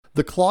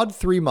The Claude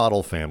 3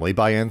 model family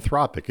by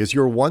Anthropic is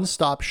your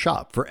one-stop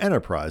shop for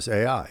enterprise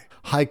AI.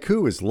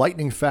 Haiku is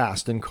lightning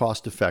fast and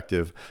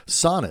cost-effective,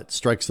 Sonnet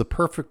strikes the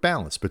perfect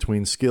balance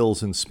between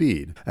skills and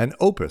speed, and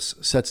Opus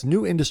sets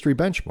new industry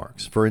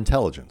benchmarks for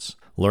intelligence.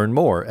 Learn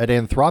more at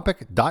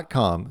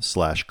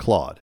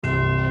anthropic.com/Claude.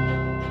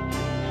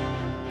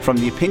 From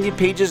the opinion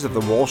pages of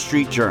the Wall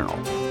Street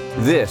Journal,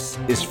 this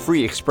is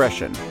Free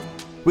Expression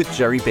with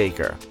Gerry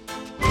Baker.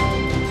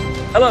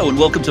 Hello and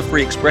welcome to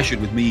Free Expression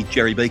with me,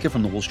 Gerry Baker,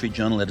 from the Wall Street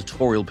Journal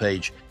editorial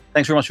page.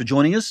 Thanks very much for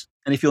joining us.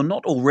 And if you're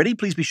not already,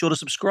 please be sure to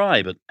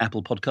subscribe at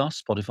Apple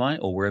Podcasts, Spotify,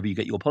 or wherever you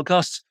get your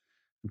podcasts.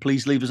 And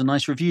please leave us a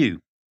nice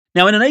review.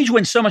 Now, in an age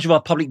when so much of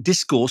our public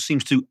discourse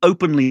seems to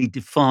openly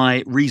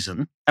defy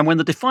reason, and when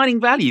the defining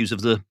values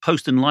of the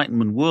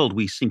post-Enlightenment world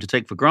we seem to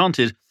take for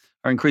granted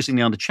are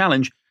increasingly under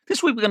challenge,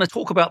 this week we're going to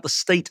talk about the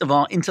state of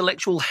our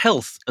intellectual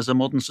health as a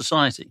modern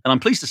society. And I'm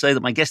pleased to say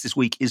that my guest this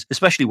week is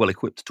especially well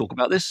equipped to talk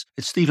about this.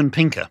 It's Steven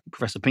Pinker.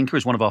 Professor Pinker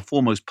is one of our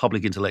foremost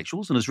public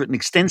intellectuals and has written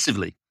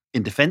extensively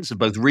in defense of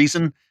both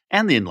reason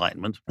and the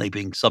Enlightenment, they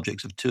being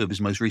subjects of two of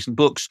his most recent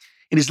books.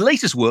 In his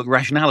latest work,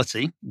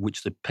 Rationality,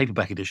 which the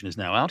paperback edition is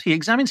now out, he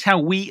examines how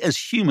we as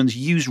humans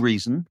use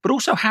reason, but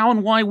also how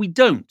and why we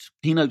don't.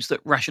 He notes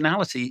that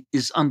rationality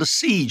is under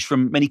siege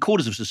from many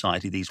quarters of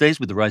society these days,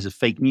 with the rise of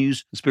fake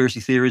news, conspiracy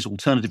theories,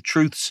 alternative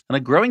truths, and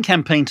a growing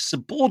campaign to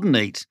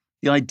subordinate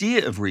the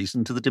idea of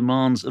reason to the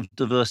demands of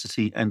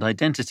diversity and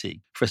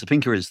identity. Professor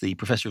Pinker is the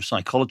professor of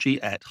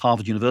psychology at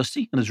Harvard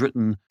University and has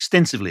written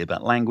extensively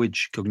about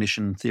language,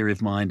 cognition, theory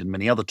of mind, and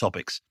many other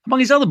topics.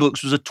 Among his other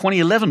books was a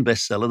 2011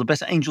 bestseller, The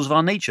Better Angels of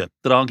Our Nature,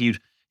 that argued,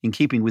 in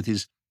keeping with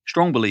his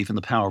strong belief in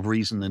the power of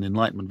reason and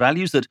Enlightenment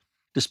values, that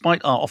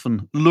despite our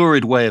often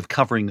lurid way of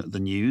covering the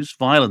news,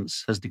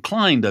 violence has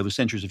declined over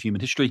centuries of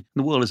human history,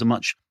 and the world is a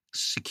much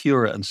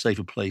securer and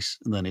safer place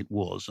than it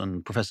was.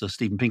 And Professor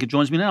Steven Pinker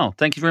joins me now.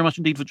 Thank you very much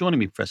indeed for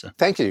joining me, Professor.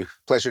 Thank you.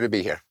 Pleasure to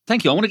be here.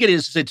 Thank you. I want to get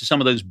into some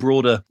of those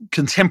broader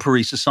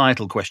contemporary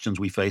societal questions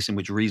we face in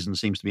which reason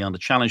seems to be under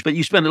challenge. But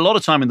you spend a lot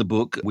of time in the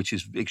book, which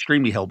is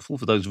extremely helpful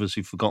for those of us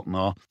who've forgotten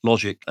our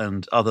logic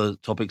and other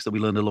topics that we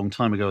learned a long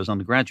time ago as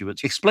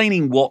undergraduates,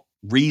 explaining what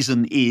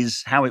reason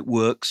is, how it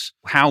works,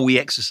 how we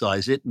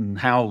exercise it, and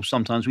how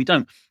sometimes we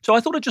don't. So I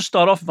thought I'd just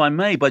start off, if I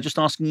may, by just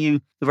asking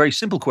you the very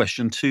simple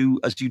question to,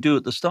 as you do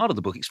at the start of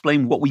the book,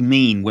 explain what we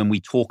mean when we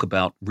talk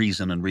about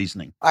reason and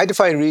reasoning. I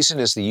define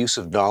reason as the use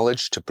of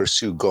knowledge to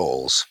pursue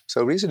goals.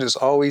 So reason is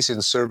always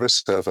in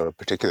service of a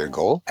particular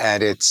goal,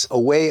 and it's a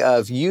way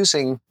of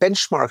using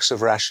benchmarks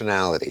of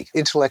rationality,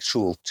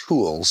 intellectual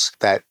tools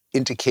that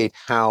indicate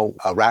how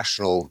a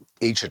rational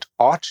agent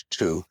ought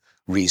to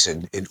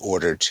reason in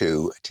order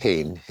to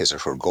attain his or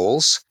her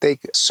goals. They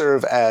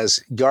serve as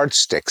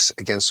yardsticks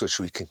against which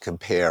we can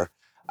compare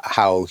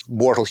how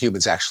mortal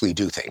humans actually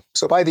do things.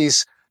 So by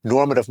these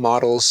normative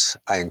models,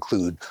 I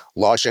include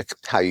logic,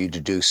 how you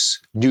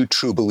deduce new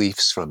true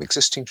beliefs from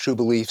existing true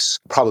beliefs,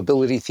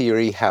 probability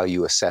theory, how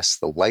you assess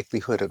the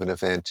likelihood of an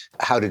event,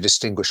 how to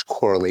distinguish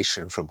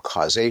correlation from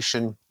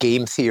causation,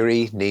 game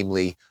theory,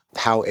 namely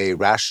how a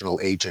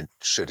rational agent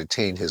should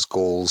attain his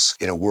goals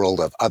in a world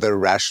of other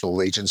rational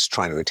agents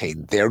trying to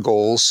attain their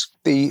goals.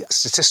 The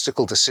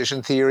statistical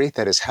decision theory,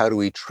 that is, how do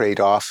we trade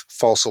off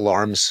false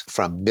alarms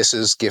from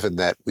misses, given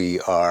that we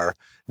are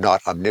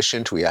not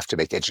omniscient. We have to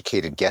make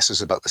educated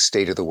guesses about the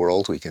state of the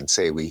world. We can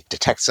say we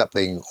detect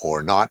something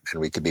or not,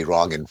 and we could be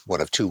wrong in one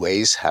of two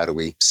ways. How do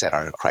we set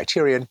our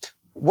criterion?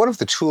 One of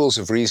the tools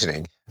of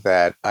reasoning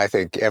that I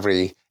think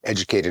every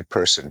educated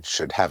person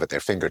should have at their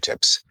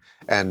fingertips,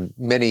 and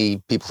many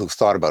people who've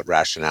thought about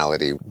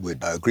rationality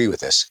would agree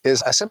with this,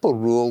 is a simple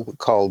rule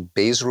called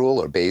Bayes' rule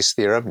or Bayes'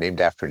 theorem, named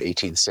after an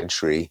 18th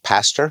century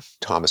pastor,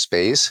 Thomas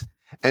Bayes.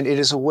 And it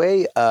is a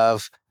way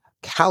of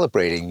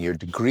calibrating your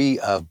degree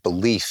of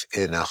belief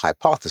in a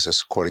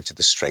hypothesis according to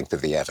the strength of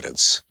the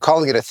evidence.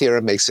 Calling it a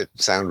theorem makes it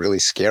sound really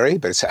scary,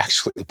 but it's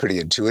actually pretty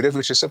intuitive,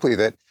 which is simply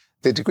that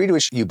the degree to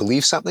which you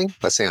believe something,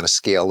 let's say on a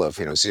scale of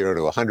 0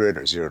 to 100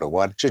 or 0 to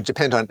 1, should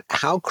depend on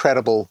how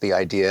credible the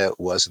idea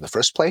was in the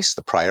first place,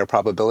 the prior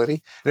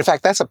probability. And in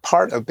fact, that's a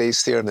part of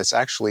Bayes' theorem that's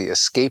actually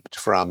escaped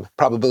from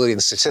probability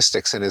and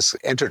statistics and has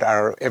entered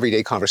our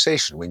everyday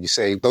conversation. When you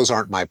say, those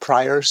aren't my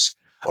priors,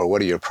 or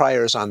what are your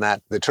priors on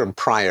that, the term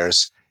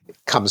priors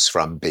comes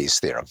from Bayes'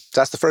 theorem.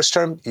 So that's the first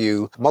term.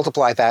 You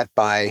multiply that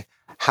by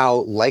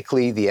how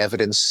likely the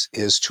evidence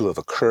is to have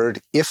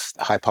occurred if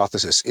the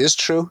hypothesis is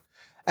true.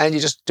 And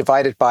you just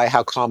divide it by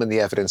how common the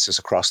evidence is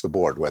across the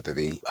board, whether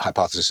the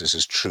hypothesis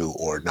is true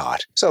or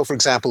not. So, for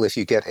example, if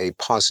you get a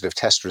positive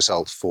test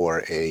result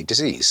for a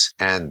disease,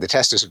 and the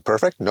test isn't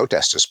perfect, no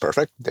test is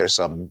perfect, there's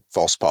some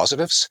false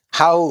positives,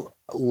 how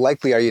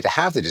likely are you to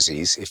have the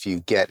disease if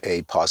you get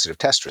a positive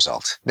test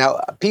result? Now,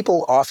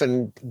 people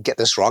often get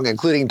this wrong,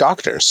 including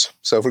doctors.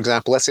 So, for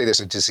example, let's say there's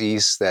a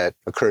disease that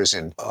occurs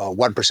in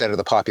 1% of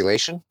the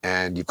population,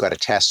 and you've got a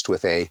test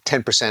with a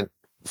 10%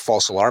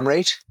 false alarm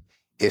rate.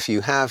 if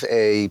you have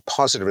a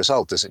positive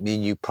result, does it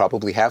mean you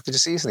probably have the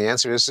disease? And the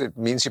answer is it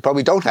means you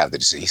probably don't have the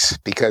disease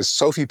because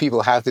so few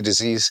people have the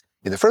disease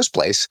in the first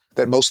place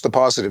that most of the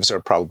positives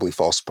are probably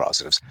false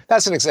positives.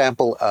 That's an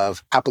example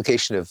of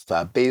application of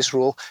Bayes'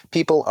 rule.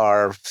 People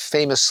are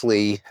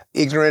famously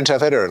ignorant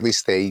of it, or at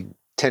least they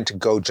tend to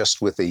go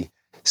just with the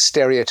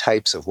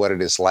stereotypes of what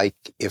it is like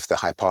if the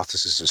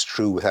hypothesis is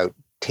true without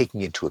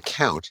taking into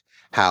account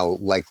how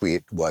likely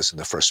it was in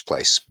the first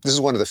place. This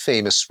is one of the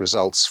famous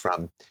results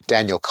from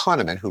Daniel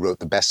Kahneman, who wrote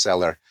the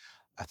bestseller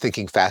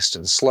Thinking Fast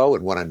and Slow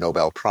and won a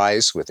Nobel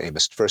Prize with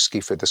Amos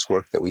Tversky for this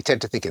work, that we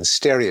tend to think in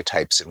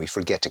stereotypes and we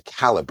forget to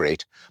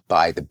calibrate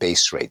by the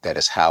base rate. That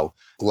is how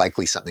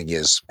likely something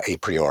is a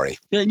priori.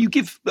 Yeah, and you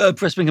give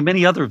Pressfinger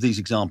many other of these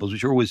examples,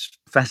 which are always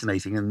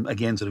fascinating, and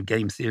again, sort of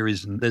game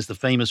theories. And there's the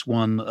famous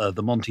one,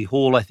 the Monty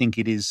Hall, I think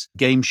it is,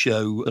 game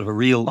show of a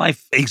real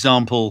life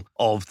example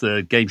of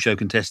the game show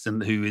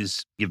contestant who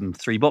is given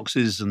 3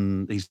 boxes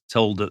and he's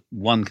told that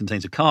 1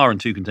 contains a car and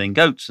 2 contain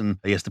goats, and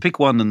he has to pick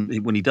one.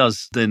 And when he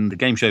does, then the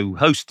game show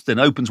host then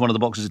opens one of the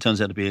boxes. It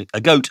turns out to be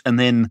a goat, and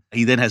then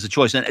he then has a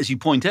choice. And as you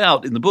point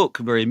out in the book,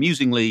 very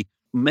amusingly,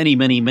 many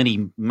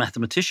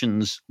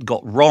mathematicians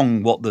got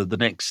wrong what the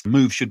next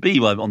move should be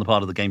on the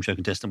part of the game show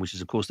contestant, which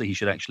is, of course, that he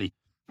should actually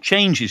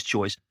change his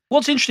choice.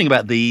 What's interesting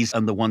about these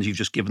and the ones you've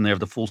just given there of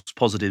the false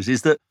positives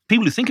is that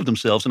people who think of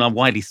themselves and are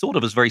widely thought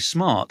of as very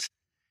smart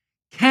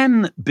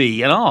can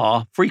be and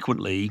are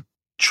frequently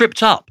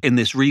tripped up in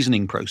this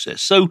reasoning process.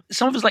 So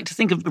some of us like to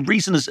think of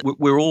reason as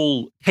we're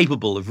all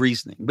capable of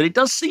reasoning, but it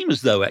does seem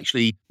as though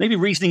actually maybe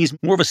reasoning is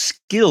more of a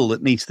skill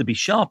that needs to be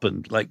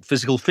sharpened, like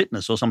physical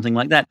fitness or something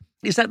like that.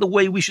 Is that the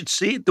way we should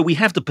see it? That we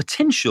have the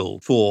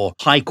potential for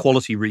high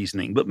quality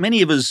reasoning, but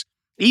many of us,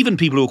 even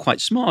people who are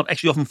quite smart,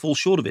 actually often fall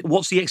short of it.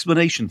 What's the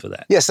explanation for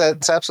that? Yes,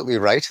 that's absolutely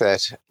right,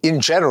 that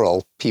in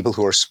general, people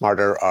who are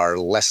smarter are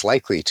less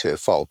likely to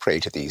fall prey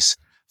to these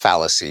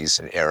fallacies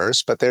and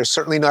errors, but they're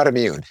certainly not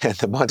immune. And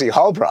the Monty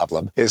Hall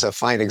problem is a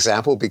fine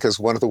example because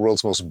one of the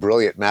world's most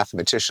brilliant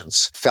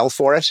mathematicians fell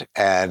for it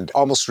and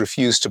almost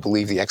refused to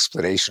believe the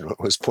explanation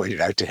that was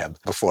pointed out to him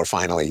before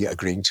finally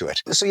agreeing to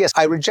it. So yes,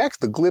 I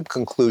reject the glib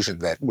conclusion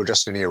that we're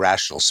just an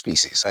irrational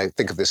species. I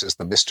think of this as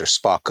the Mr.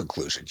 Spock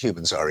conclusion.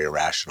 Humans are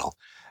irrational.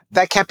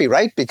 That can't be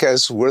right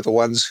because we're the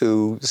ones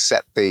who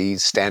set the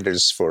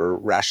standards for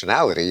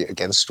rationality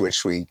against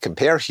which we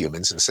compare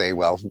humans and say,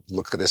 well,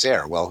 look at this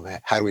error. Well,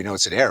 how do we know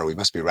it's an error? We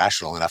must be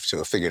rational enough to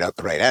have figured out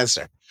the right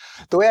answer.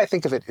 The way I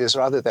think of it is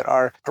rather that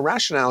our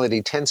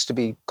irrationality tends to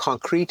be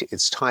concrete.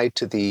 It's tied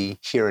to the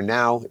here and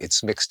now.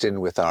 It's mixed in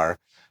with our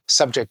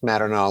subject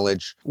matter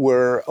knowledge.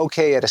 We're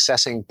okay at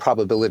assessing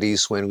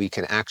probabilities when we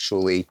can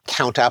actually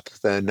count up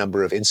the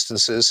number of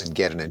instances and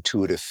get an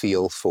intuitive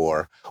feel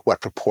for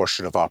what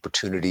proportion of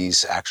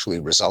opportunities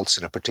actually results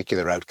in a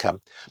particular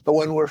outcome. But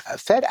when we're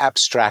fed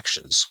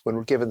abstractions, when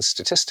we're given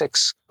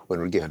statistics, when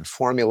we're given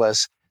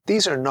formulas,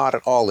 these are not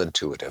at all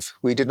intuitive.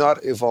 We did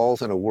not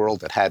evolve in a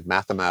world that had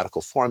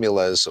mathematical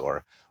formulas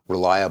or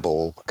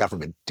reliable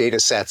government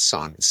data sets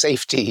on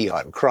safety,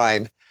 on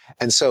crime.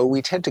 And so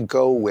we tend to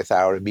go with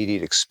our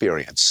immediate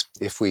experience.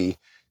 If we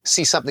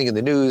see something in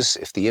the news,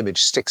 if the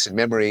image sticks in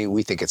memory,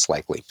 we think it's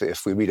likely.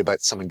 If we read about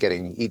someone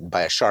getting eaten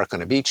by a shark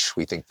on a beach,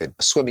 we think that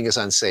swimming is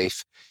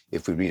unsafe.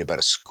 If we read about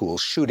a school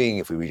shooting,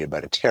 if we read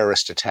about a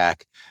terrorist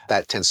attack,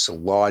 that tends to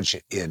lodge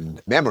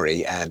in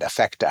memory and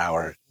affect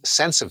our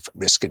sense of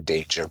risk and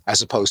danger,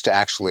 as opposed to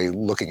actually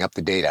looking up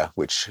the data,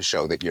 which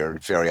show that you're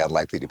very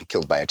unlikely to be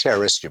killed by a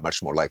terrorist. You're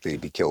much more likely to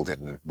be killed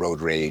in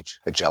road rage,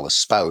 a jealous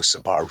spouse,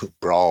 a barroom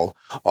brawl,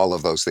 all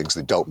of those things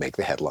that don't make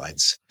the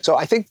headlines. So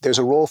I think there's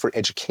a role for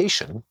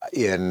education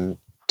in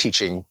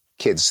teaching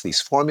kids these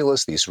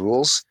formulas, these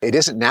rules. It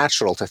isn't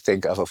natural to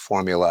think of a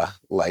formula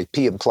like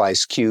P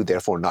implies Q,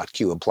 therefore not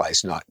Q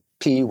implies not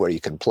P, where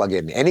you can plug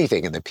in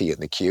anything in the P and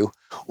the Q,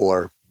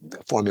 or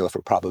formula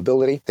for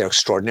probability. They're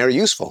extraordinarily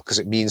useful because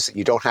it means that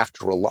you don't have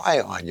to rely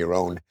on your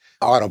own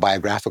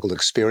autobiographical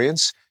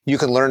experience. You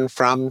can learn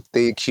from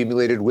the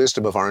accumulated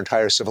wisdom of our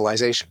entire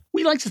civilization.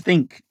 We like to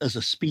think as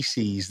a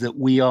species that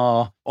we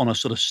are on a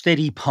sort of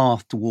steady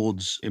path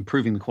towards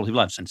improving the quality of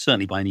life, and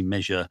certainly by any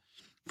measure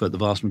for the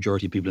vast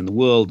majority of people in the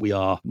world, we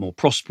are more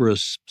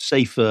prosperous,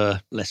 safer,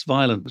 less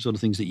violent, the sort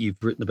of things that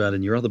you've written about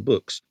in your other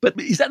books. But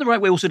is that the right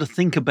way also to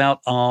think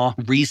about our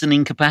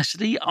reasoning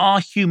capacity?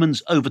 Are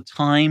humans over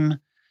time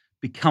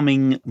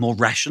becoming more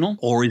rational,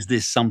 or is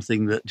this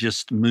something that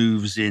just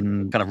moves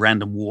in kind of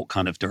random walk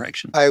kind of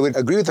direction? I would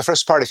agree with the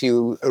first part if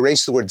you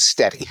erase the word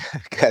steady,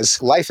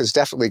 because life has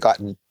definitely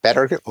gotten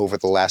better over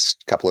the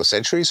last couple of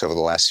centuries, over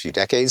the last few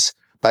decades,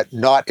 but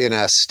not in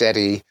a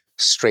steady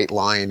straight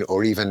line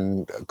or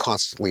even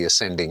constantly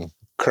ascending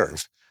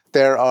curve.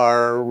 There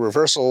are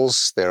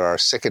reversals, there are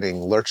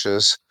sickening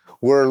lurches.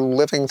 We're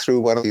living through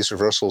one of these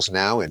reversals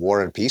now in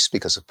War and Peace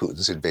because of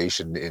Putin's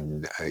invasion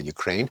in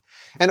Ukraine,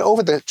 and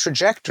over the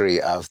trajectory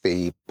of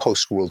the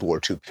post-World War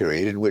II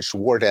period in which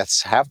war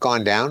deaths have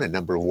gone down, a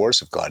number of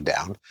wars have gone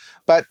down,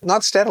 but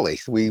not steadily.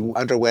 We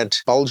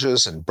underwent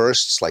bulges and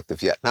bursts like the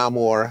Vietnam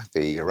War,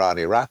 the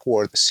Iran-Iraq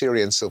War, the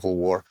Syrian Civil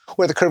War,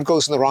 where the curve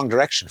goes in the wrong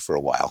direction for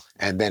a while,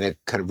 and then it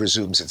kind of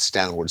resumes its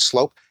downward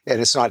slope.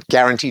 And it's not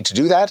guaranteed to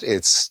do that.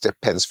 It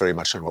depends very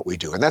much on what we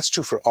do. And that's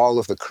true for all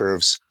of the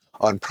curves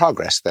on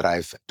progress that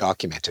I've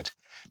documented.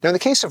 Now, in the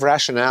case of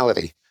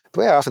rationality, the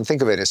way I often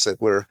think of it is that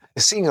we're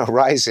seeing a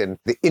rise in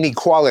the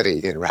inequality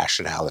in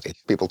rationality.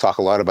 People talk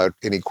a lot about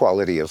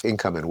inequality of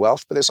income and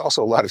wealth, but there's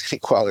also a lot of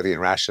inequality in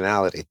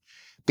rationality.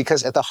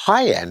 Because at the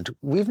high end,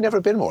 we've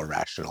never been more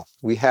rational.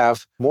 We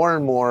have more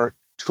and more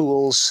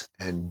tools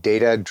and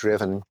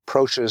data-driven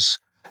approaches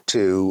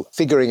to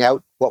figuring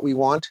out what we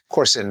want. Of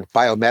course, in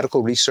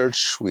biomedical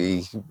research,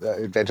 we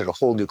invented a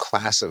whole new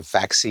class of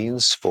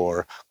vaccines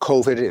for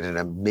COVID in an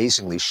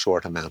amazingly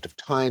short amount of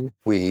time.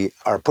 We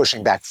are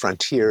pushing back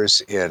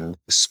frontiers in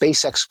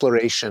space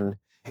exploration,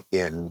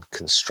 in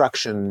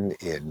construction,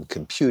 in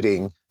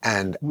computing,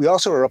 and we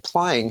also are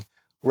applying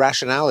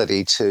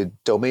rationality to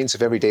domains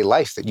of everyday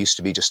life that used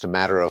to be just a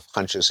matter of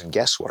hunches and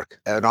guesswork.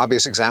 An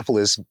obvious example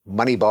is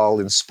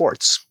Moneyball in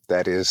sports.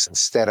 That is,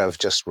 instead of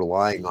just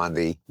relying on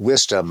the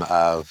wisdom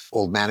of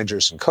old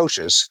managers and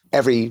coaches,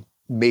 every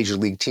major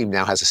league team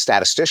now has a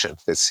statistician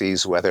that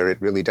sees whether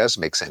it really does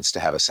make sense to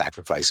have a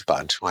sacrifice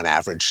bunt. On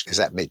average, does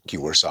that make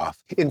you worse off?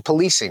 In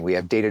policing, we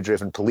have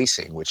data-driven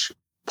policing, which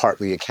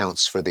partly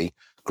accounts for the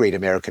great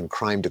American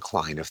crime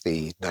decline of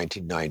the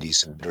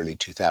 1990s and early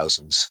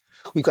 2000s.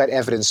 We've got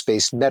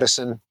evidence-based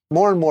medicine.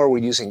 More and more, we're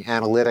using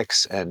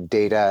analytics and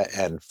data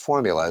and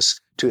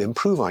formulas to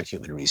improve on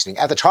human reasoning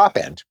at the top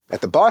end.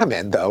 At the bottom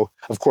end, though,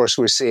 of course,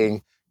 we're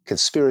seeing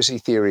conspiracy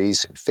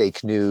theories and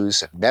fake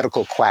news and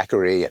medical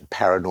quackery and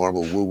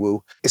paranormal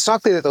woo-woo. It's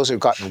not clear that those have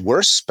gotten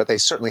worse, but they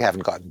certainly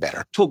haven't gotten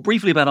better. Talk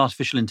briefly about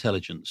artificial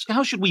intelligence.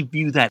 How should we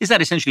view that? Is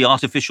that essentially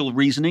artificial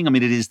reasoning? I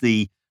mean, it is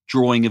the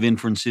drawing of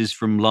inferences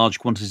from large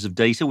quantities of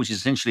data, which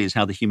essentially is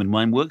how the human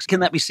mind works. Can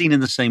that be seen in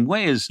the same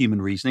way as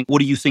human reasoning? What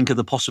do you think are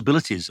the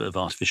possibilities of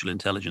artificial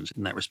intelligence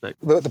in that respect?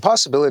 The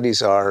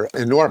possibilities are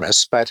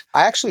enormous, but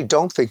I actually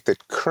don't think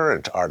that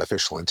current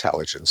artificial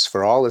intelligence,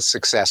 for all its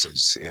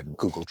successes in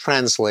Google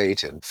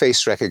Translate and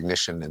face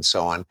recognition and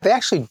so on, they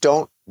actually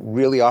don't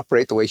really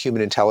operate the way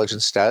human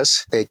intelligence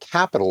does. They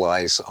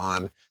capitalize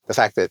on the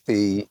fact that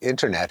the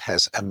internet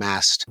has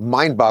amassed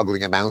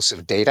mind-boggling amounts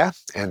of data,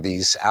 and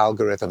these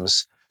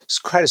algorithms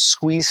try to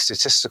squeeze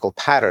statistical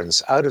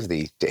patterns out of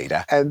the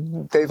data.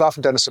 And they've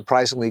often done a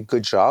surprisingly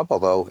good job,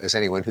 although as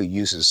anyone who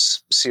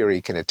uses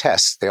Siri can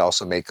attest, they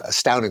also make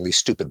astoundingly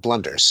stupid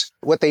blunders.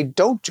 What they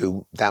don't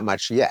do that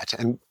much yet,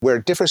 and where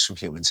it differs from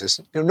humans, is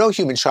no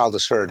human child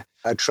has heard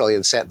 1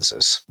 trillion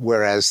sentences,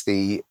 whereas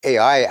the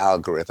AI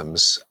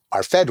algorithms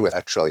are fed with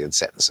 1 trillion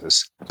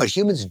sentences. But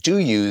humans do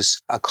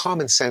use a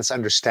common sense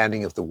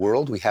understanding of the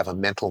world. We have a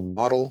mental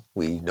model.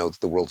 We know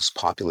that the world is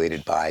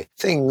populated by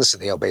things,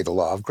 and they obey the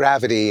law of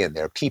gravity, and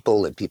they're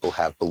people, and people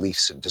have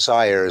beliefs and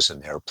desires,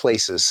 and there are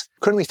places.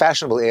 Currently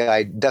fashionable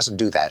AI doesn't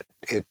do that.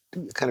 It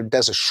kind of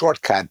does a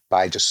shortcut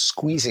by just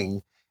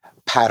squeezing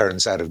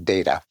patterns out of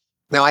data.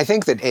 Now, I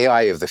think that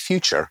AI of the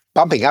future,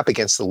 bumping up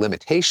against the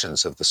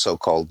limitations of the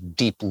so-called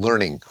deep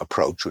learning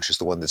approach, which is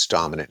the one that's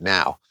dominant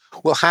now,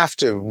 we'll have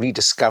to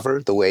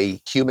rediscover the way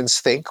humans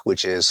think,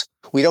 which is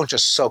we don't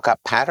just soak up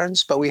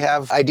patterns, but we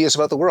have ideas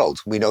about the world.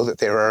 We know that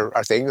there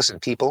are things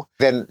and people.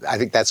 Then I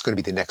think that's going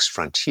to be the next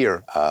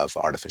frontier of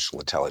artificial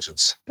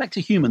intelligence. Back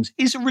to humans.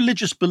 Is a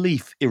religious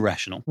belief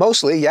irrational?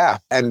 Mostly, yeah.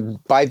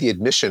 And by the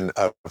admission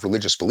of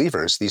religious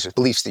believers, these are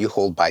beliefs that you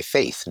hold by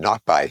faith,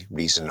 not by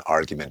reason,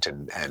 argument,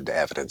 and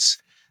evidence.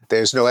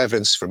 There's no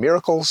evidence for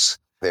miracles.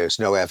 There's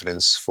no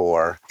evidence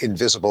for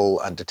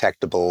invisible,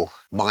 undetectable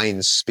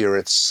minds,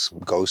 spirits,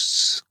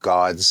 ghosts,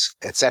 gods,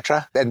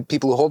 etc. And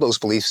people who hold those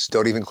beliefs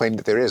don't even claim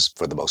that there is,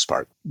 for the most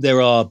part.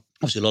 There are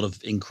obviously a lot of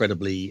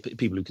incredibly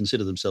people who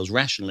consider themselves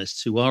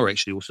rationalists who are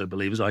actually also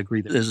believers. I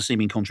agree that there's a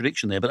seeming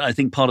contradiction there, but I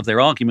think part of their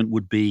argument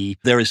would be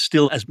there is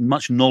still as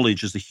much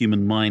knowledge as the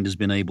human mind has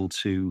been able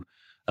to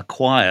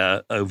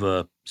acquire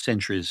over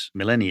centuries,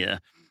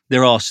 millennia.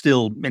 There are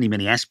still many,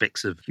 many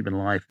aspects of human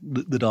life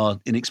that are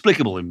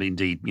inexplicable, and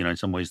indeed, in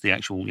some ways, the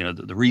actual,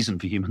 the reason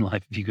for human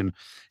life, if you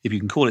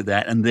can call it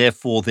that, and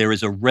therefore there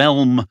is a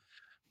realm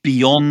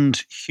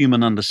beyond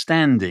human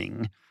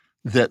understanding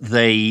that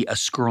they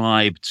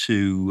ascribe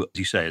to, as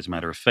you say, as a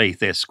matter of faith,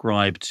 they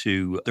ascribe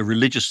to the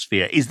religious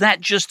sphere. Is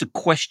that just a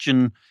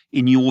question,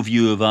 in your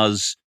view, of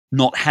us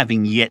not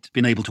having yet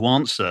been able to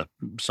answer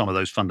some of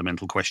those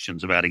fundamental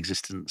questions about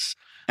existence,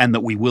 and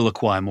that we will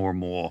acquire more and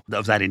more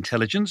of that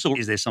intelligence? Or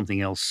is there something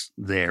else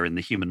there in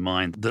the human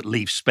mind that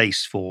leaves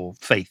space for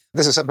faith?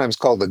 This is sometimes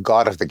called the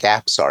God of the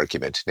gaps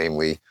argument,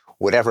 namely,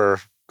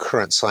 whatever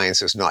current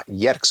science has not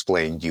yet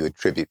explained, you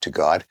attribute to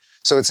God.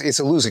 So it's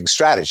a losing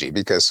strategy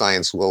because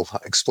science will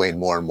explain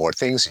more and more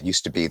things. It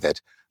used to be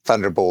that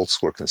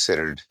thunderbolts were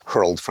considered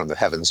hurled from the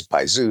heavens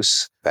by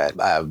Zeus, that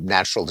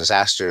natural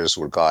disasters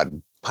were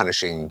God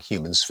punishing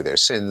humans for their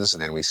sins.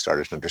 And then we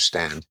started to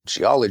understand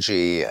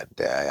geology and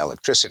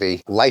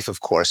electricity. Life,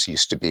 of course,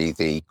 used to be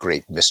the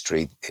great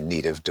mystery in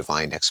need of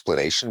divine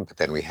explanation. But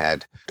then we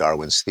had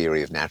Darwin's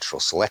theory of natural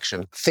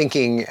selection.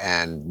 Thinking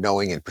and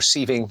knowing and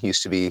perceiving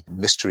used to be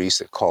mysteries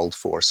that called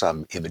for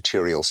some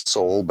immaterial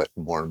soul, but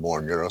more and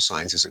more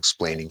neuroscience is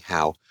explaining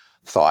how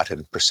thought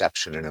and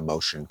perception and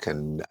emotion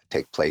can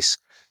take place.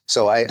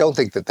 So I don't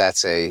think that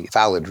that's a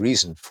valid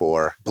reason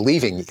for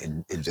believing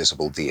in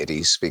invisible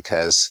deities,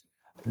 because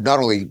not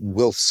only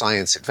will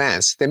science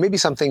advance, there may be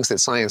some things that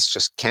science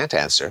just can't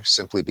answer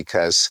simply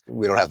because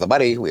we don't have the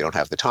money, we don't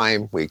have the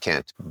time, we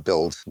can't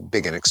build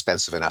big and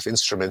expensive enough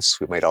instruments,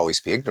 we might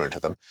always be ignorant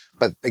of them.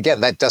 But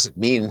again, that doesn't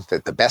mean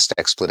that the best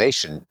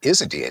explanation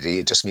is a deity.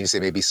 It just means there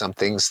may be some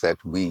things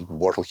that we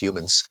mortal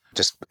humans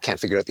just can't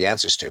figure out the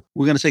answers to.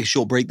 We're going to take a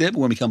short break there, but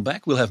when we come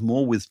back, we'll have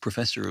more with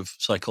Professor of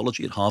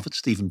Psychology at Harvard,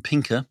 Steven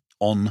Pinker,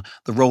 on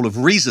the role of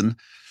reason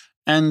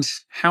and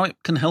how it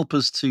can help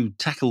us to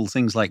tackle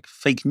things like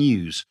fake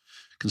news,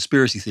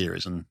 conspiracy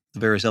theories, and the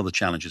various other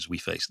challenges we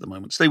face at the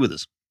moment. Stay with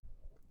us.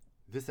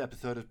 This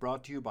episode is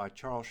brought to you by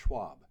Charles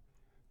Schwab.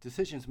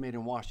 Decisions made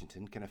in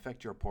Washington can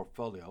affect your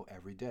portfolio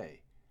every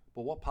day.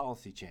 But what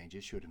policy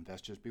changes should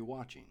investors be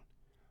watching?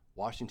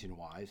 Washington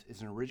Wise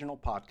is an original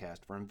podcast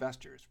for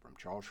investors from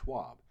Charles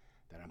Schwab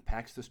that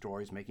unpacks the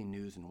stories making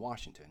news in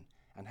Washington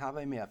and how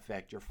they may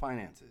affect your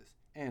finances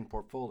and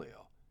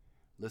portfolio.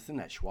 Listen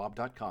at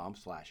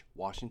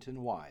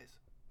schwab.com/WashingtonWise.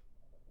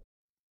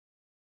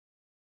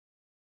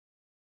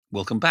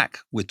 Welcome back.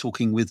 We're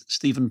talking with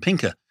Steven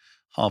Pinker,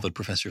 Harvard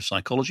Professor of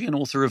Psychology and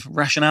author of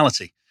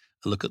Rationality,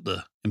 a look at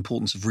the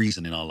importance of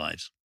reason in our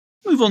lives.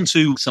 Move on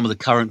to some of the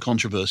current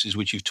controversies,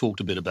 which you've talked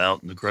a bit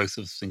about, and the growth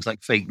of things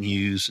like fake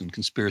news and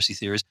conspiracy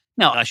theories.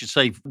 Now, I should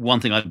say one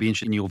thing I'd be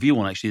interested in your view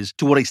on actually is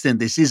to what extent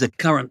this is a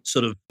current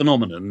sort of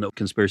phenomenon.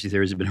 Conspiracy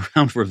theories have been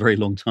around for a very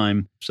long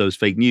time. So is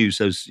fake news,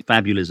 so is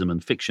fabulism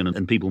and fiction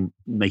and people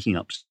making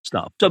up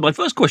stuff. So my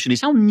first question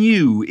is, how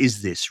new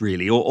is this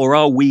really? Or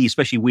are we,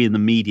 especially we in the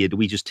media, do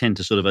we just tend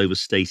to sort of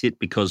overstate it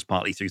because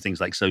partly through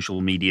things like social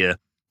media,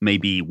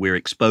 maybe we're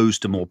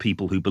exposed to more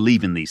people who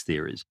believe in these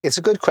theories? It's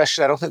a good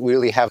question. I don't think we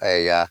really have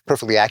a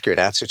perfectly accurate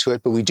answer to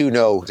it, but we do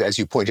know, as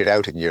you pointed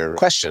out in your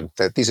question,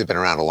 that these have been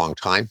around a long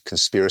time.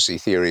 Conspiracy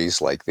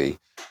theories like the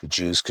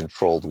Jews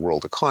control the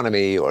world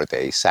economy, or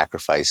they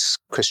sacrifice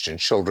Christian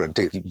children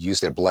to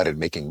use their blood in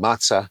making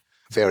matzah.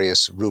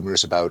 Various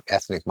rumors about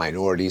ethnic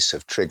minorities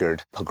have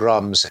triggered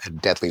pogroms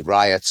and deadly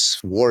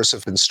riots. Wars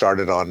have been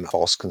started on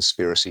false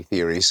conspiracy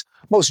theories.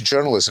 Most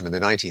journalism in the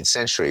 19th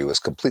century was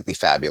completely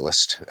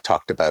fabulous. It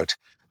talked about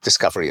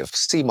discovery of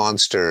sea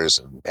monsters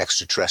and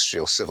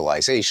extraterrestrial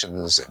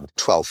civilizations and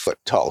 12-foot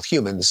tall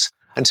humans,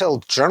 until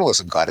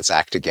journalism got its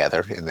act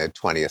together in the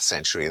 20th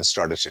century and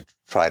started to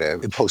try to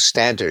impose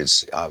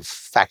standards of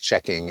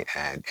fact-checking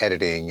and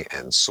editing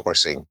and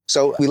sourcing.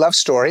 So we love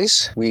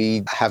stories.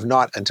 We have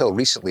not until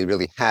recently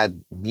really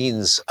had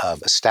means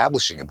of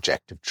establishing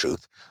objective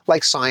truth,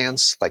 like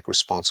science, like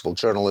responsible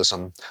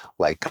journalism,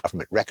 like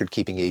government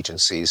record-keeping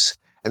agencies.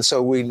 And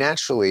so we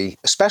naturally,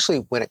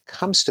 especially when it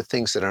comes to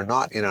things that are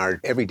not in our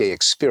everyday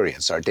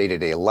experience, our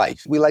day-to-day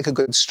life, we like a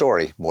good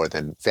story more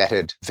than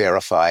vetted,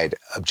 verified,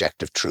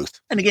 objective truth.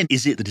 And again,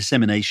 is it the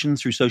dissemination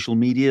through social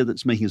media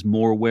that's making us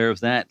more aware of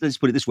that? Let's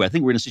put it this way. I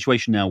think we're in a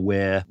situation now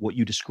where what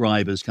you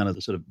describe as kind of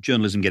the sort of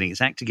journalism getting its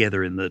act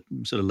together in the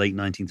sort of late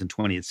 19th and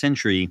 20th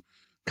century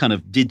kind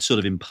of did sort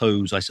of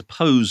impose, I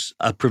suppose,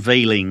 a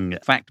prevailing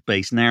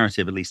fact-based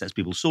narrative, at least as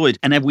people saw it.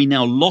 And have we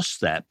now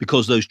lost that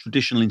because those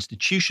traditional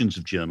institutions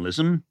of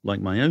journalism, like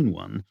my own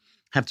one,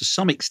 have to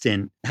some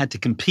extent had to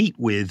compete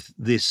with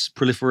this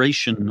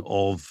proliferation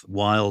of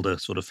wilder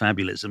sort of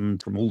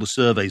fabulism? From all the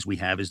surveys we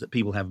have is that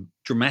people have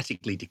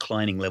dramatically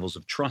declining levels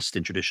of trust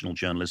in traditional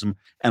journalism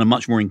and are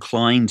much more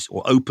inclined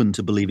or open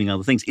to believing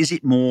other things. Is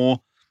it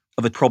more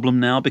of a problem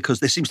now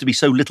because there seems to be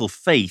so little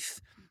faith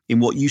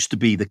in what used to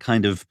be the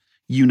kind of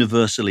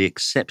universally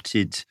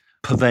accepted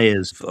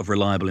purveyors of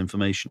reliable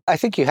information? I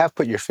think you have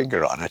put your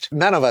finger on it.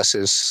 None of us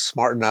is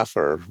smart enough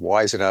or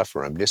wise enough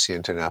or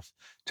omniscient enough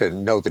to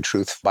know the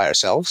truth by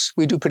ourselves.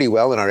 We do pretty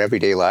well in our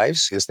everyday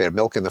lives. Is there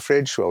milk in the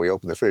fridge? Well, we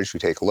open the fridge, we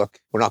take a look.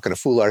 We're not going to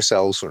fool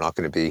ourselves. We're not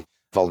going to be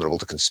vulnerable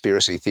to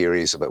conspiracy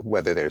theories about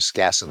whether there's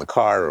gas in the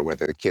car or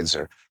whether the kids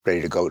are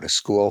ready to go to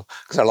school,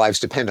 because our lives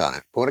depend on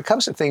it. But when it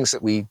comes to things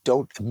that we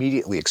don't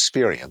immediately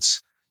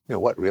experience,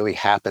 what really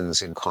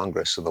happens in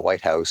Congress and the White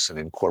House and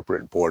in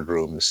corporate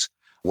boardrooms?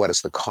 What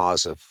is the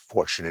cause of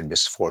fortune and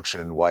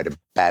misfortune? Why do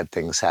bad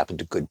things happen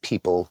to good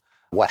people?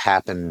 What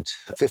happened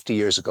 50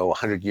 years ago,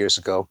 100 years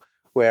ago,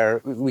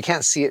 where we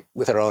can't see it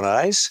with our own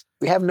eyes?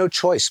 We have no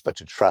choice but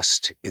to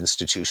trust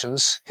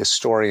institutions,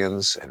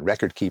 historians and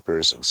record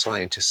keepers and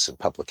scientists and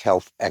public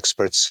health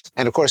experts.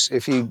 And of course,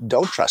 if you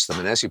don't trust them,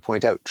 and as you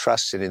point out,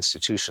 trust in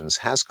institutions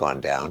has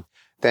gone down,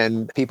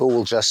 then people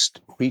will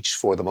just reach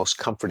for the most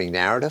comforting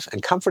narrative.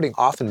 And comforting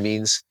often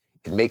means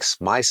it makes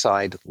my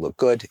side look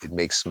good. It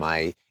makes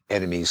my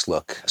enemies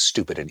look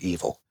stupid and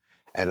evil.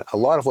 And a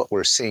lot of what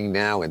we're seeing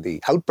now in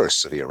the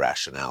outbursts of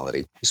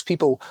irrationality is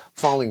people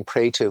falling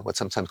prey to what's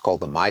sometimes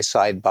called the my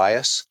side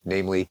bias,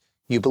 namely,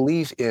 you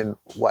believe in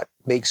what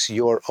makes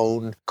your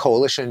own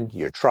coalition,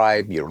 your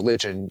tribe, your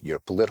religion, your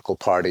political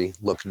party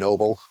look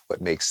noble, what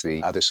makes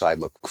the other side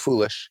look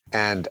foolish.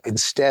 And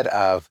instead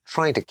of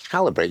trying to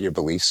calibrate your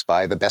beliefs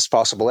by the best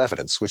possible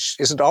evidence, which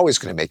isn't always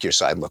going to make your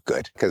side look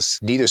good, because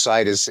neither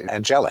side is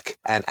angelic.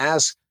 And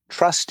as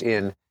trust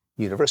in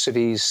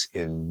universities,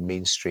 in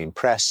mainstream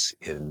press,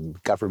 in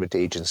government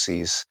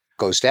agencies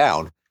goes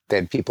down,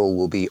 then people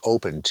will be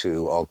open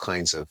to all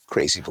kinds of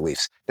crazy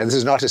beliefs. Now, this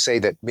is not to say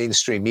that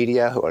mainstream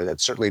media, or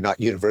that certainly not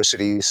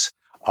universities,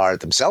 are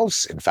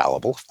themselves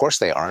infallible. Of course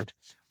they aren't.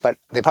 But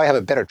they probably have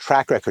a better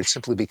track record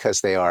simply because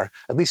they are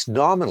at least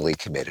nominally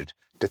committed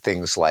to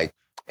things like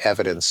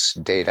evidence,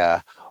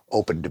 data,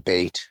 open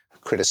debate,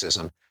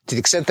 criticism. To the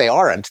extent they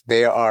aren't,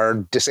 they are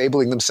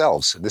disabling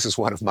themselves. This is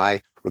one of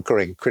my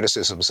recurring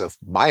criticisms of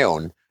my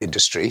own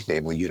industry,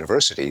 namely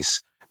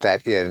universities,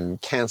 that in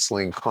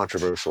canceling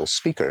controversial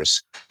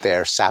speakers,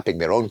 they're sapping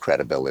their own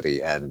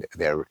credibility and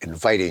they're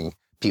inviting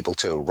people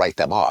to write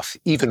them off,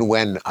 even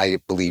when I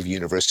believe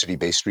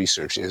university-based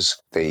research is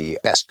the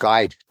best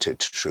guide to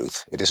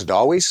truth. It isn't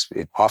always,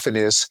 it often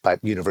is,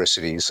 but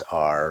universities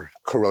are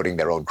corroding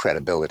their own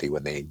credibility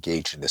when they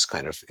engage in this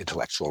kind of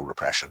intellectual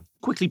repression.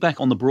 Quickly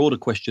back on the broader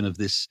question of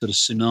this sort of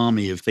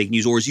tsunami of fake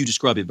news, or as you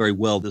describe it very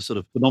well, the sort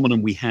of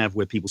phenomenon we have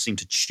where people seem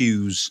to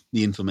choose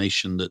the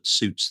information that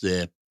suits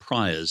their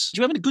priors.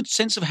 Do you have a good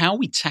sense of how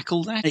we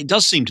tackle that? It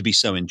does seem to be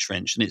so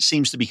entrenched, and it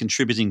seems to be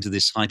contributing to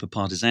this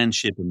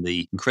hyper-partisanship and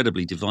the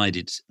incredibly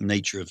divided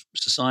nature of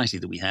society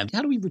that we have.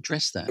 How do we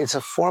redress that? It's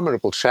a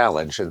formidable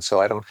challenge, and so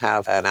I don't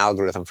have an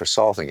algorithm for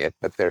solving it,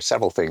 but there are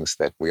several things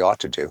that we ought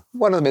to do.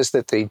 One of them is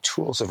that the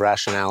tools of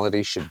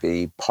rationality should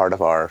be part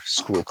of our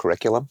school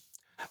curriculum.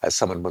 As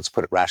someone once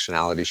put it,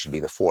 rationality should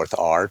be the fourth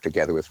R,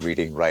 together with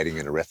reading, writing,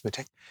 and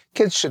arithmetic.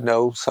 Kids should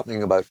know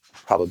something about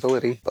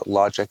probability, about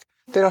logic.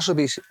 They'd also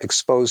be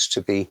exposed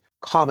to the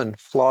common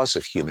flaws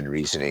of human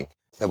reasoning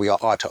that we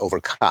ought to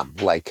overcome,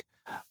 like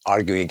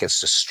arguing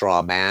against a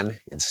straw man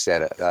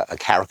instead of a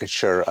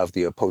caricature of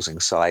the opposing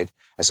side,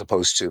 as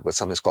opposed to what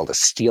sometimes called a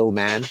steel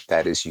man.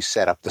 That is, you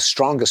set up the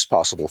strongest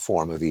possible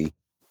form of the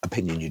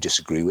opinion you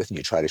disagree with, and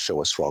you try to show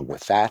what's wrong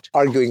with that.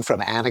 Arguing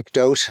from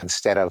anecdote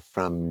instead of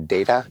from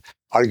data.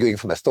 Arguing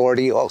from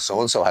authority, oh,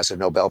 so-and-so has a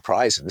Nobel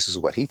Prize, and this is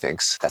what he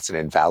thinks. That's an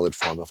invalid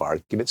form of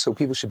argument. So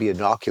people should be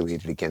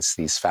inoculated against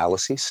these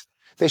fallacies.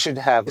 They should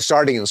have,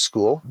 starting in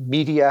school,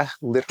 media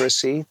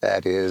literacy,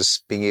 that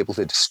is, being able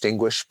to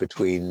distinguish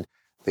between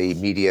the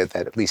media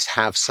that at least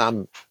have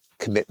some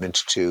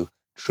commitment to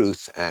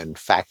truth and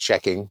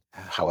fact-checking,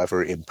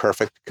 however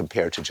imperfect,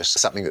 compared to just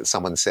something that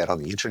someone said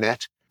on the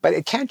internet. But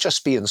it can't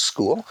just be in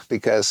school,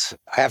 because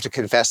I have to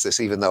confess this,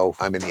 even though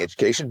I'm in the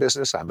education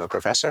business, I'm a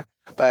professor.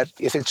 But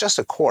if it's just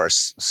a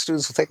course,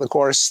 students will take the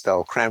course,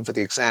 they'll cram for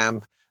the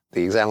exam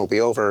will be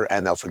over,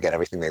 and they'll forget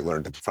everything they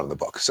learned from the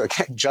book. So it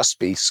can't just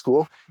be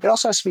school. It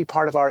also has to be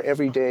part of our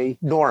everyday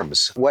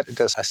norms. What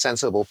does a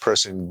sensible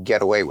person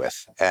get away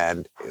with?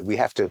 And we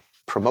have to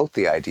promote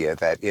the idea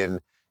that in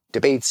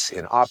debates,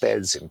 in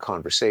op-eds, in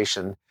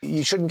conversation,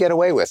 you shouldn't get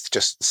away with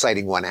just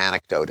citing one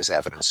anecdote as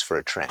evidence for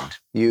a trend.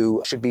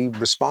 You should be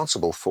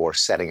responsible for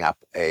setting up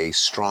a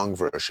strong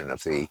version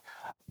of the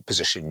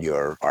position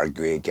you're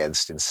arguing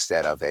against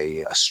instead of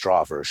a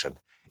straw version.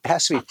 It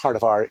has to be part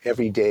of our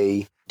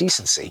everyday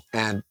decency.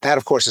 And that,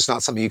 of course, is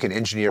not something you can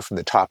engineer from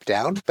the top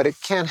down, but it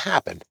can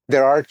happen.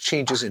 There are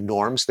changes in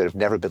norms that have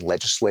never been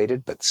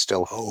legislated, but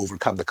still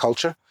overcome the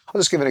culture. I'll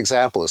just give an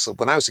example. So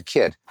when I was a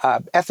kid,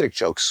 ethnic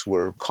jokes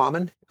were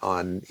common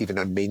even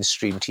on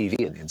mainstream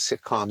TV and in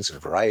sitcoms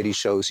and variety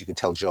shows. You could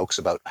tell jokes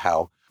about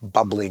how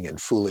bumbling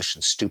and foolish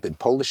and stupid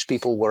Polish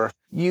people were.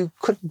 You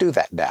couldn't do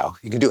that now.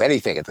 You can do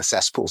anything at the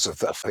cesspools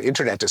of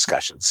internet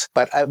discussions.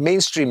 But a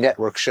mainstream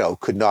network show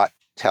could not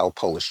tell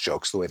Polish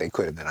jokes the way they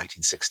could in the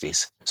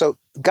 1960s. So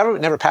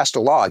government never passed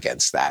a law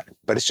against that,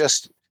 but it's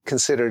just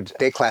considered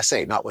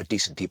déclassé, not what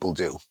decent people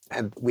do.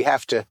 And we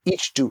have to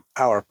each do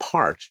our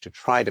part to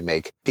try to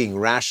make being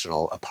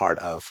rational a part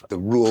of the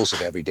rules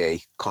of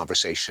everyday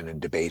conversation and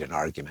debate and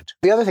argument.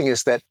 The other thing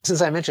is that,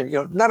 since I mentioned,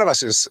 none of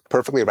us is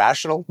perfectly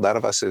rational. None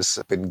of us has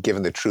been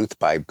given the truth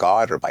by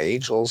God or by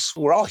angels.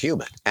 We're all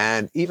human.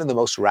 And even the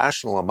most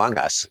rational among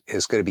us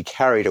is going to be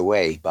carried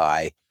away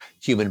by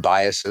human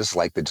biases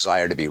like the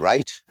desire to be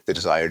right, the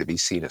desire to be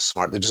seen as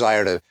smart, the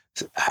desire to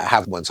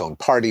have one's own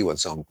party,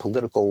 one's own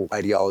political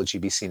ideology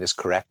be seen as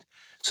correct.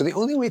 So the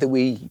only way that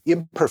we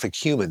imperfect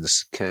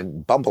humans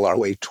can bumble our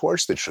way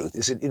towards the truth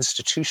is in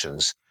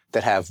institutions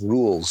that have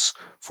rules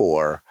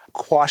for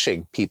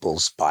quashing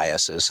people's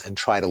biases and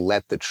try to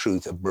let the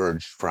truth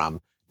emerge from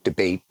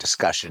debate,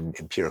 discussion,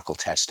 empirical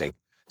testing.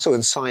 So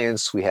in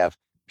science, we have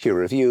peer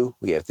review,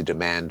 we have the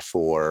demand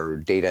for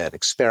data and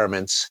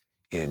experiments.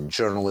 in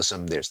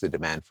journalism. There's the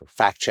demand for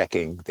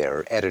fact-checking. There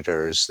are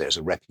editors. There's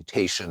a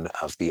reputation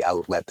of the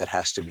outlet that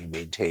has to be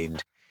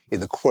maintained. In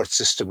the court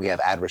system, we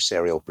have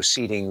adversarial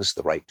proceedings,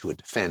 the right to a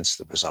defense,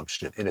 the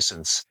presumption of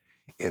innocence.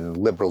 In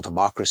liberal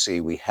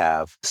democracy, we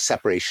have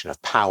separation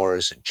of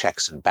powers and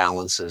checks and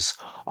balances.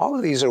 All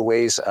of these are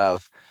ways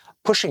of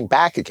pushing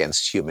back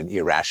against human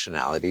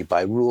irrationality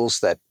by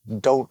rules that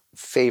don't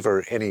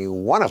favor any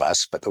one of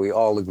us, but that we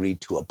all agreed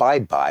to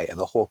abide by, and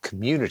the whole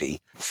community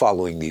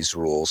following these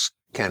rules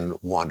can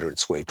wander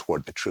its way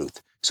toward the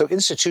truth. So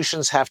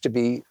institutions have to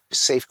be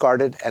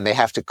safeguarded, and they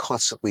have to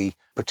constantly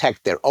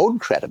protect their own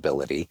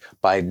credibility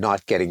by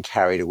not getting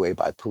carried away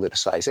by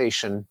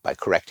politicization, by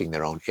correcting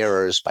their own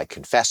errors, by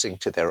confessing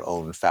to their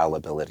own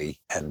fallibility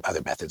and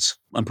other methods.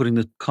 I'm putting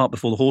the cart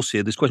before the horse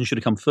here. This question should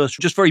have come first.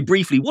 Just very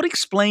briefly, what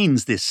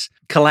explains this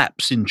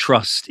collapse in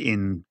trust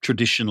in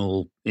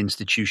traditional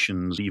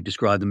institutions? You've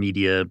described the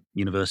media,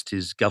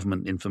 universities,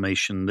 government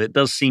information. There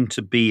does seem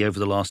to be, over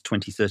the last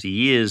 20, 30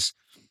 years,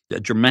 a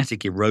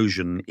dramatic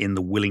erosion in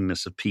the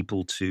willingness of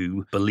people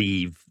to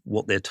believe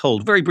what they're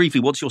told. Very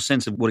briefly, what's your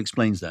sense of what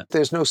explains that?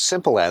 There's no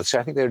simple answer.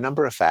 I think there are a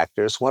number of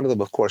factors. One of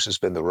them, of course, has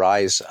been the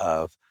rise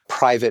of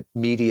private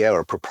media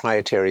or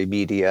proprietary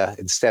media.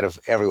 Instead of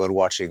everyone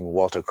watching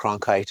Walter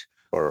Cronkite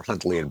or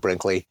Huntley and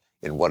Brinkley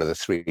in one of the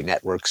three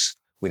networks,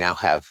 we now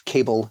have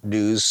cable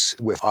news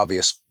with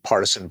obvious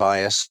partisan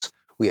bias.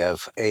 We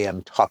have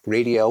AM talk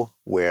radio,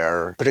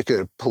 where a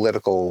particular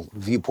political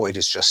viewpoint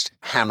is just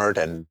hammered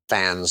and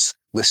fans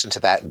listen to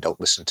that and don't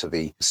listen to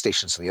the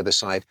stations on the other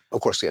side. Of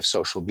course, we have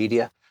social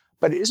media.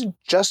 But it isn't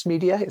just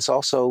media. It's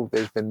also,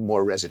 there's been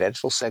more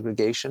residential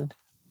segregation.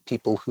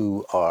 People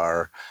who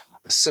are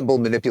symbol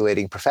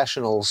manipulating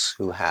professionals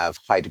who have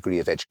high degree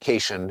of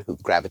education, who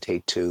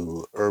gravitate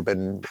to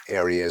urban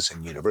areas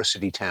and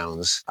university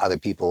towns. Other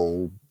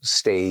people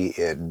stay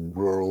in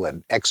rural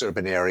and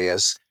ex-urban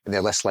areas, and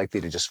they're less likely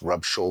to just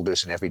rub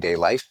shoulders in everyday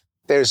life.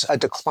 There's a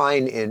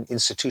decline in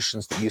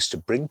institutions that used to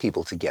bring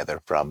people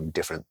together from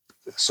different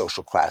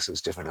social classes,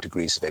 different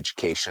degrees of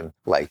education,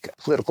 like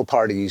political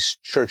parties,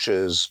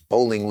 churches,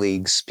 bowling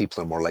leagues.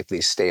 People are more likely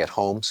to stay at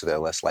home, so they're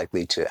less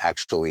likely to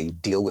actually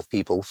deal with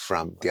people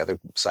from the other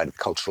side of the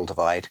cultural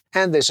divide.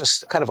 And there's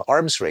just kind of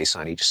arms race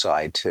on each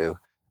side to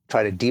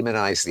try to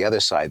demonize the other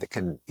side that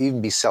can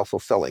even be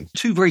self-fulfilling.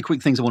 Two very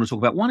quick things I want to talk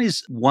about. One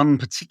is one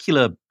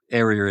particular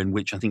area in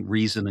which I think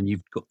reason, and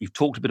you've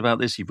talked a bit about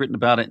this, you've written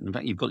about it, and in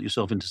fact, you've got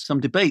yourself into some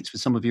debates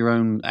with some of your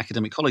own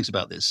academic colleagues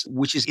about this,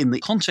 which is in the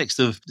context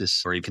of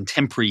this very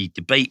contemporary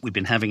debate we've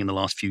been having in the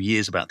last few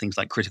years about things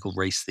like critical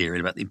race theory,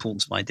 about the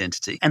importance of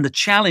identity. And the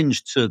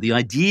challenge to the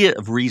idea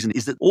of reason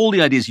is that all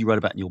the ideas you write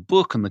about in your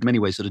book, and in many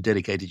ways sort of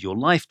dedicated your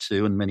life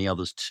to, and many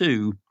others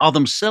too, are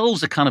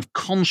themselves a kind of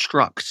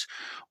construct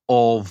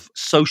of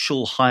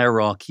social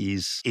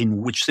hierarchies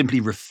in which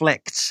simply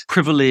reflect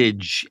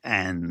privilege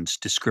and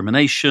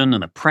discrimination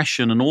and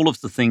oppression and all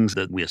of the things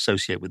that we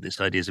associate with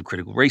these ideas of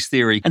critical race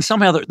theory. And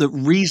somehow that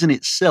reason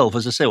itself,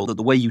 as I say, or that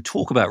the way you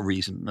talk about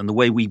reason and the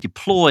way we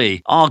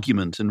deploy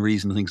argument and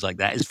reason and things like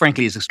that is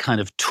frankly is this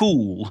kind of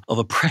tool of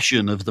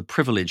oppression of the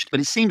privileged. But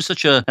it seems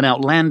such an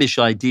outlandish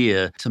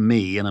idea to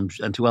me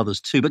and to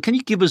others too. But can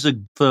you give us a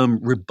firm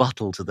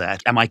rebuttal to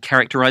that? Am I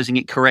characterizing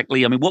it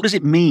correctly? I mean, what does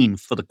it mean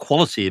for the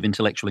quality of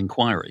intellectual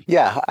inquiry?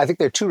 Yeah, I think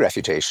there are two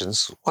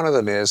refutations. One of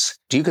them is,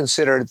 do you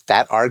consider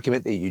that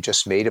argument that you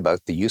just made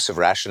about the use of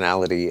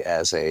rationality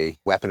as a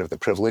weapon of the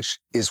privileged,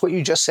 is what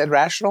you just said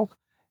rational?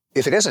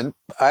 If it isn't,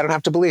 I don't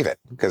have to believe it,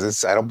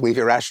 because I don't believe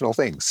irrational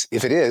things.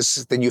 If it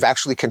is, then you've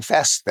actually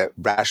confessed that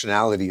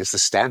rationality is the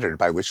standard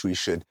by which we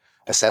should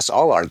assess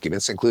all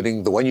arguments,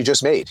 including the one you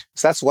just made.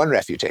 So that's one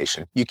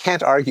refutation. You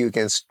can't argue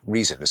against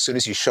reason. As soon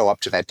as you show up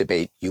to that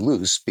debate, you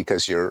lose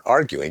because you're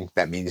arguing.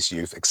 That means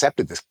you've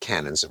accepted the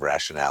canons of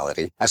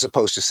rationality, as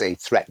opposed to, say,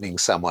 threatening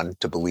someone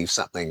to believe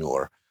something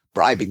or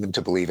bribing them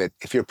to believe it.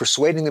 If you're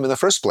persuading them in the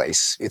first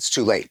place, it's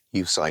too late.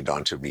 You've signed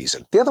on to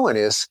reason. The other one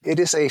is, it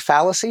is a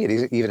fallacy.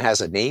 It even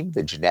has a name.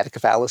 The genetic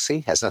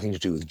fallacy has nothing to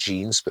do with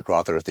genes, but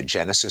rather the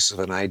genesis of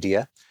an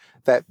idea.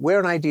 That where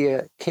an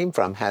idea came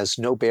from has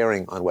no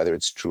bearing on whether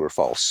it's true or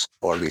false,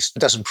 or at least it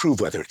doesn't prove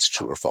whether it's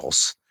true or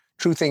false.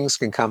 True things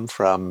can come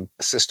from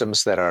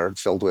systems that are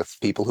filled with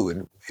people who,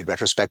 in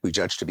retrospect, we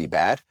judge to be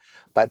bad,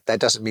 but that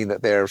doesn't mean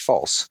that they're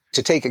false.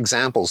 To take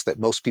examples that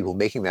most people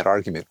making that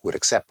argument would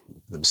accept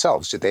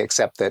themselves, did they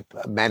accept that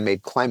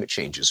man-made climate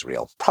change is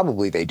real?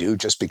 Probably they do,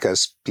 just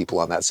because people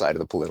on that side of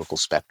the political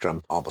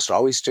spectrum almost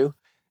always do.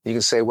 You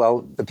can say,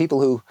 well, the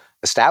people who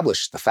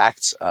established the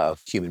facts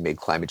of human-made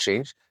climate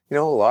change, a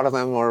lot of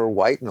them are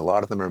white and a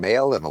lot of them are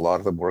male and a lot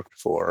of them worked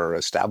for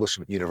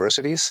establishment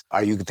universities.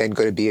 Are you then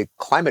going to be a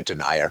climate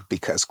denier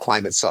because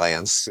climate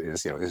science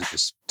is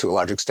to a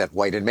large extent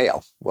white and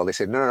male? Well, they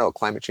say, no,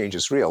 climate change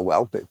is real.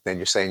 Well, but then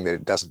you're saying that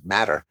it doesn't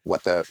matter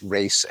what the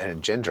race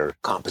and gender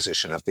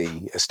composition of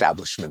the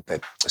establishment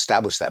that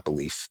established that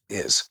belief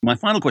is. My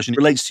final question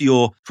relates to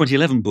your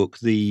 2011 book,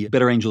 The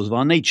Better Angels of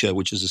Our Nature,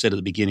 which, as I said at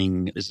the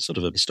beginning, is a sort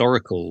of a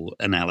historical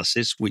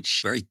analysis,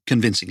 which very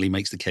convincingly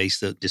makes the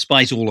case that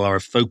despite all our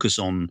focus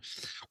on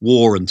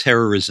war and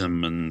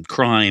terrorism and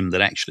crime,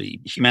 that actually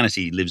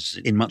humanity lives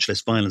in much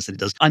less violence than it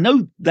does. I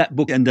know that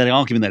book and that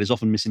argument that is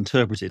often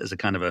misinterpreted as a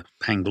kind of a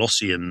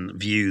Panglossian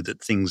view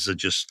that things are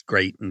just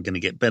great and going to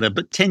get better.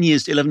 But 10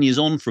 years, 11 years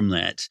on from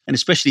that, and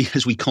especially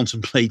as we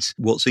contemplate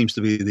what seems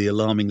to be the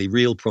alarmingly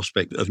real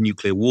prospect of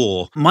nuclear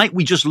war, might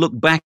we just look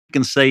back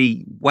and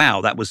say,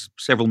 wow, that was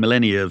several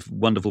millennia of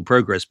wonderful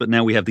progress, but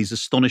now we have these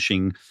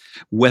astonishing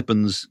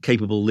weapons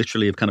capable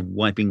literally of kind of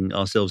wiping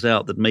ourselves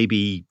out, that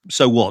maybe,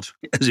 so what,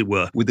 as it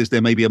were, with this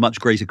there may be a much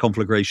greater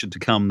conflagration to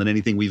come than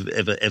anything we've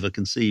ever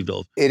conceived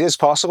of. It is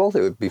possible.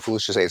 It would be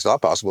foolish to say it's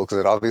not possible, because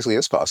it obviously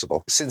is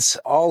possible. Since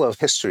all of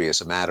history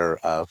is a matter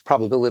of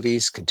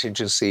probabilities,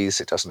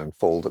 contingencies, it doesn't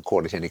unfold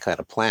according to any kind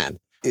of plan,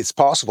 it's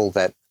possible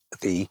that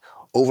the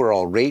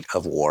overall rate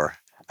of war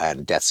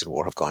and deaths in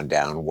war have gone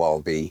down, while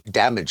the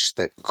damage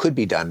that could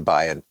be done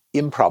by an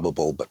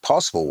improbable but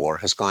possible war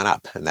has gone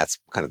up. And that's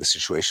kind of the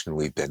situation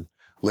we've been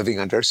living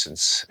under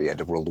since the end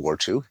of World War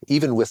II.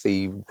 Even with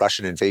the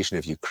Russian invasion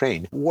of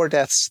Ukraine, war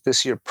deaths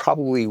this year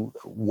probably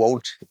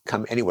won't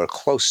come anywhere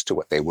close to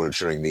what they were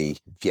during the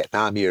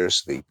Vietnam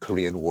years, the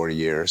Korean War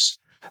years,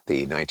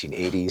 the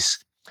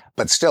 1980s.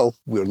 But still,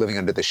 we're living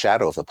under the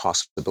shadow of the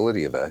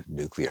possibility of a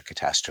nuclear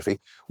catastrophe,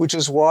 which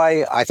is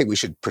why I think we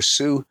should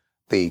pursue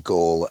the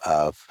goal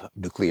of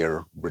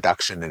nuclear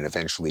reduction and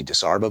eventually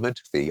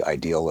disarmament, the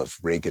ideal of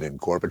Reagan and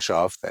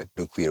Gorbachev, that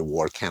nuclear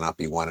war cannot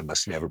be won and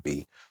must never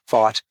be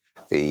fought,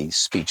 the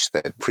speech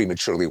that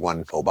prematurely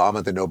won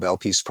Obama the Nobel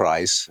Peace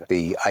Prize,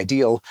 the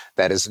ideal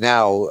that has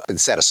now been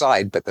set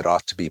aside but that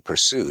ought to be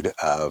pursued,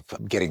 of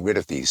getting rid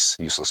of these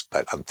useless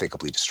but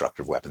unthinkably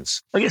destructive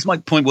weapons. I guess my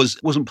point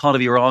wasn't part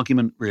of your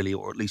argument, really,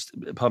 or at least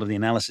part of the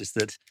analysis,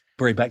 that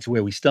very back to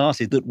where we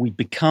started, that we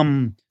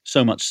become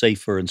so much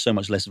safer and so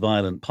much less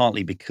violent,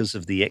 partly because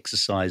of the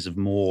exercise of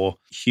more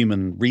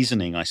human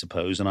reasoning, I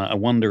suppose. And I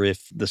wonder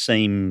if the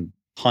same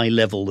high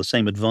level, the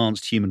same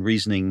advanced human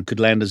reasoning could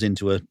land us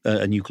into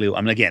a nuclear,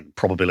 I mean, again,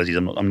 probabilities,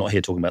 I'm not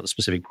here talking about the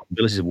specific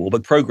probabilities of war,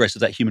 but progress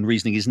of that human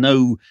reasoning is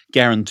no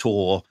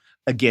guarantor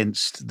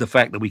against the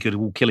fact that we could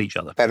all kill each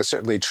other. That is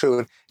certainly true.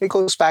 And it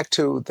goes back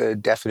to the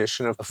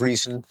definition of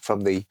reason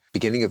from the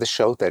beginning of the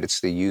show, that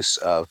it's the use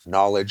of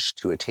knowledge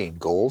to attain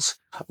goals.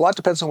 A lot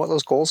depends on what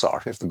those goals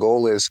are. If the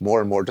goal is more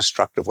and more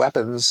destructive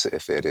weapons,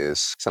 if it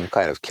is some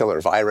kind of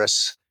killer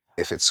virus,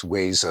 if it's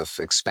ways of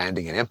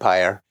expanding an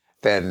empire,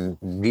 then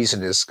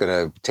reason is going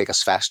to take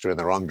us faster in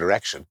the wrong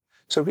direction.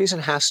 So reason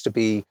has to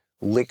be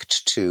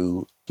linked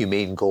to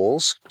humane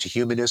goals, to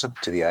humanism,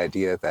 to the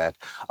idea that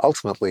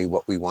ultimately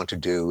what we want to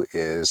do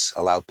is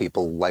allow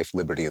people life,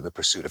 liberty, and the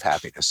pursuit of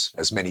happiness,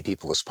 as many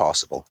people as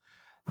possible.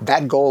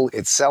 That goal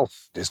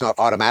itself does not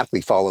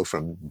automatically follow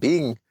from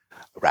being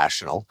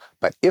rational,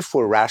 but if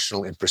we're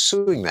rational in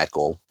pursuing that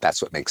goal,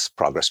 that's what makes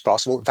progress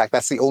possible. In fact,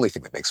 that's the only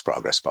thing that makes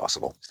progress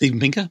possible. Steven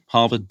Pinker,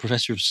 Harvard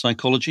professor of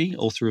psychology,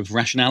 author of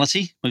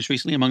Rationality, most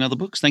recently, among other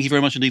books. Thank you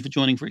very much indeed for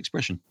joining Free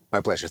Expression.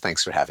 My pleasure.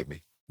 Thanks for having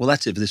me. Well,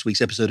 that's it for this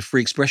week's episode of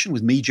Free Expression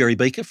with me, Jerry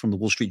Baker, from the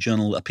Wall Street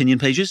Journal opinion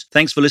pages.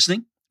 Thanks for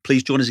listening.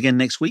 Please join us again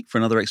next week for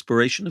another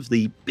exploration of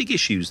the big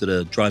issues that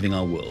are driving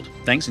our world.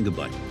 Thanks and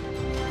goodbye.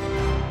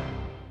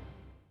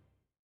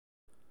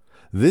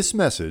 This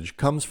message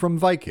comes from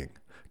Viking,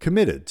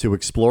 committed to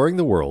exploring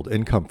the world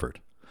in comfort.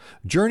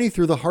 Journey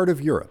through the heart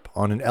of Europe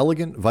on an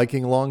elegant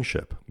Viking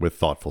longship with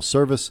thoughtful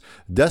service,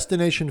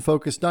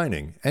 destination-focused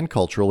dining, and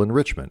cultural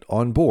enrichment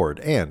on board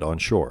and on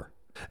shore.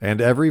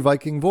 And every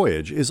Viking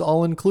voyage is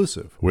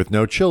all-inclusive, with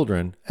no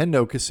children and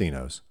no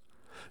casinos.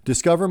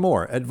 Discover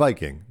more at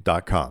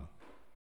Viking.com.